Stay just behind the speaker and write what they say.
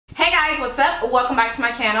Hey guys, what's up? Welcome back to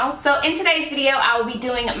my channel. So in today's video, I will be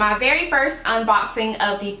doing my very first unboxing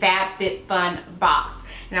of the FabFitFun box.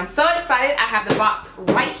 And I'm so excited. I have the box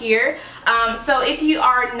right here. So if you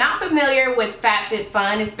are not familiar with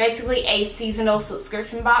FabFitFun, it's basically a seasonal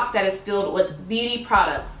subscription box that is filled with beauty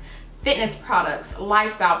products, fitness products,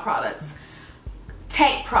 lifestyle products,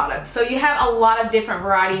 tech products. So you have a lot of different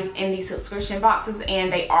varieties in these subscription boxes, and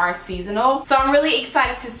they are seasonal. So I'm really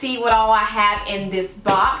excited to see what all I have in this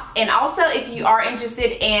box. And also, if you are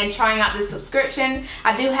interested in trying out this subscription,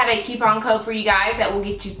 I do have a coupon code for you guys that will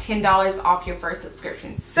get you $10 off your first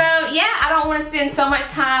subscription. So yeah, I don't want to spend so much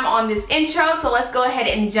time on this intro, so let's go ahead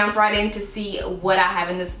and jump right in to see what I have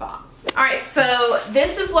in this box. Alright, so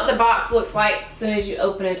this is what the box looks like as soon as you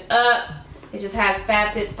open it up. It just has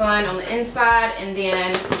FabFitFun on the inside, and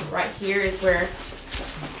then right here is where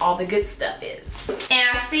all the good stuff is. And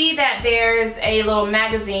I see that there's a little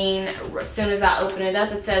magazine as soon as I open it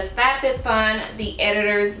up. It says FabFitFun, the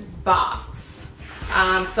editor's box.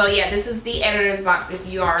 So yeah, this is the editor's box if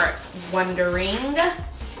you are wondering.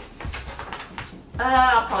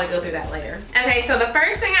 I'll probably go through that later. Okay, so the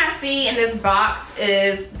first thing I see in this box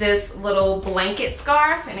is this little blanket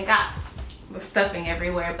scarf, and it got the stuffing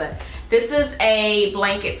everywhere, but this is a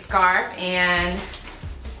blanket scarf, and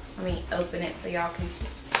let me open it so y'all can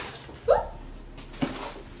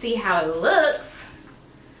see how it looks.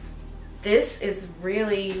 This is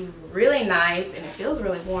really, really nice, and it feels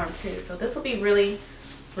really warm too. So this will be really,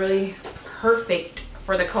 really perfect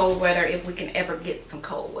for the cold weather if we can ever get some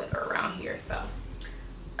cold weather around here. So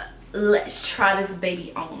let's try this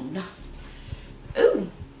baby on.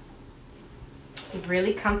 Ooh.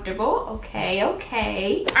 Really comfortable. Okay. All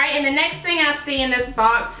right, and the next thing I see in this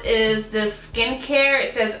box is this skincare.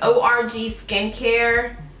 It says ORG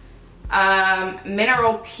Skincare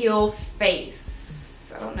Mineral Peel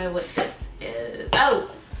Face. I don't know what this is.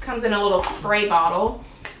 Oh, it comes in a little spray bottle.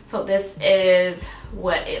 So this is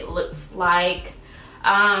what it looks like.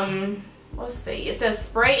 Let's see. It says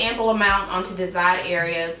spray ample amount onto desired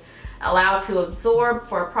areas. Allow to absorb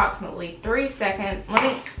for approximately 3 seconds. Let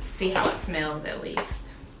me see how it smells at least.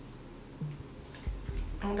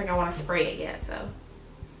 I don't think I want to spray it yet, so.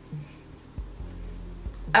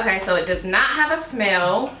 Okay, so it does not have a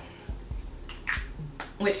smell,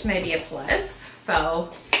 which may be a plus. So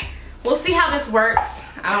we'll see how this works.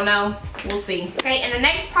 I don't know. We'll see. Okay, and the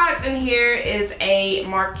next product in here is a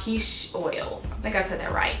MAKEUPGEEK oil. I think I said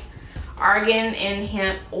that right. Argan and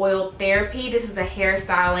hemp oil therapy. This is a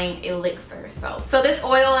hairstyling elixir. So this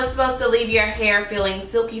oil is supposed to leave your hair feeling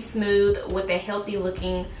silky smooth with a healthy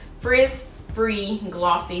looking frizz-free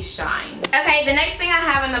glossy shine. Okay, the next thing I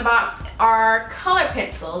have in the box are color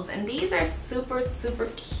pencils, and these are super, super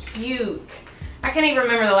cute. I can't even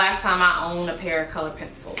remember the last time I owned a pair of color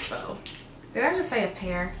pencils. So did I just say a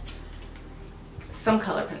pair? Some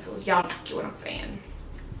color pencils. Y'all get what I'm saying.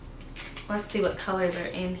 Let's see what colors are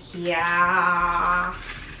in here.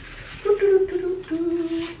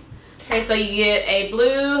 Okay, so you get a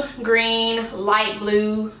blue, green, light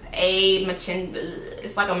blue, a magenta,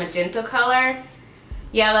 it's like a magenta color,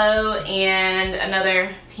 yellow, and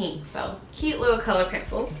another pink. So cute little color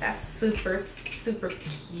pencils. That's super, super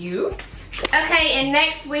cute. Okay, and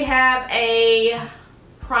next we have a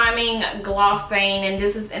priming gloss stain, and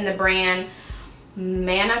this is in the brand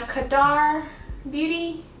Manakadar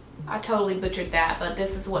Beauty. I totally butchered that, but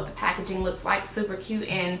this is what the packaging looks like. Super cute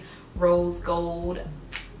and rose gold.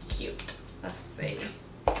 Cute. Let's see.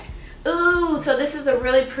 Ooh, so this is a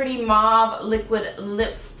really pretty mauve liquid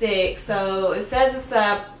lipstick. So it says it's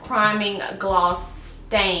a priming gloss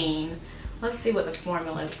stain. Let's see what the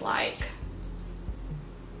formula is like.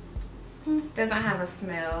 Doesn't have a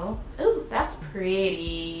smell. Ooh, that's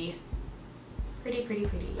pretty. Pretty.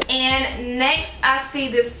 And next I see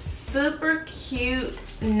this super cute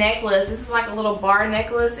necklace. This is like a little bar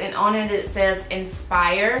necklace, and on it says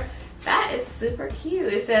inspire. That is super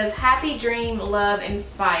cute. It says happy dream love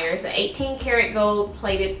inspire. It's an 18 karat gold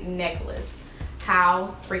plated necklace.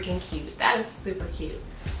 How freaking cute. That is super cute.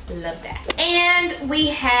 Love that. And we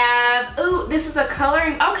have, ooh, this is a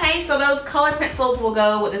coloring. Okay, so those color pencils will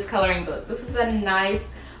go with this coloring book. This is a nice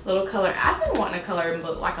little color. I've been wanting a coloring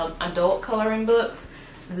book, like an adult coloring books.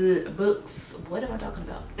 What am I talking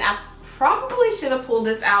about? I probably should have pulled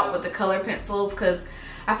this out with the color pencils, because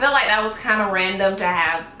I feel like that was kind of random to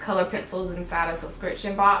have color pencils inside a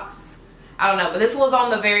subscription box. I don't know, but this was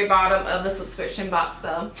on the very bottom of the subscription box.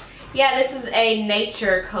 So yeah, this is a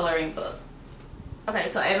nature coloring book. Okay,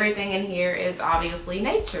 so everything in here is obviously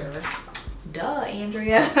nature. Duh,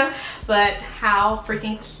 Andrea. But how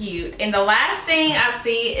freaking cute. And the last thing I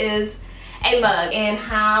see is a mug, and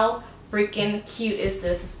how freaking cute is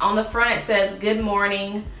this? It's on the front, it says good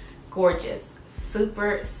morning, gorgeous.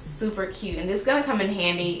 Super cute, and this is gonna come in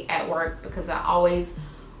handy at work because I always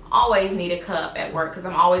need a cup at work because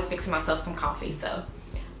I'm always fixing myself some coffee. So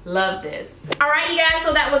love this. Alright you guys,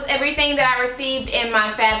 so that was everything that I received in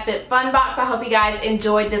my FabFitFun box. I hope you guys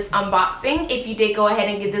enjoyed this unboxing. If you did, go ahead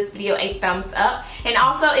and give this video a thumbs up. And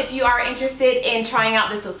also, if you are interested in trying out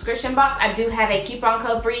the subscription box, I do have a coupon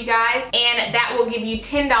code for you guys, and that will give you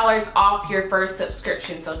 $10 off your first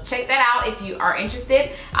subscription. So check that out if you are interested.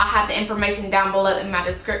 I'll have the information down below in my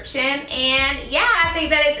description. And yeah, I think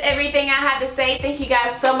that is everything I have to say. Thank you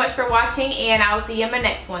guys so much for watching, and I'll see you in my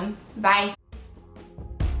next one. Bye.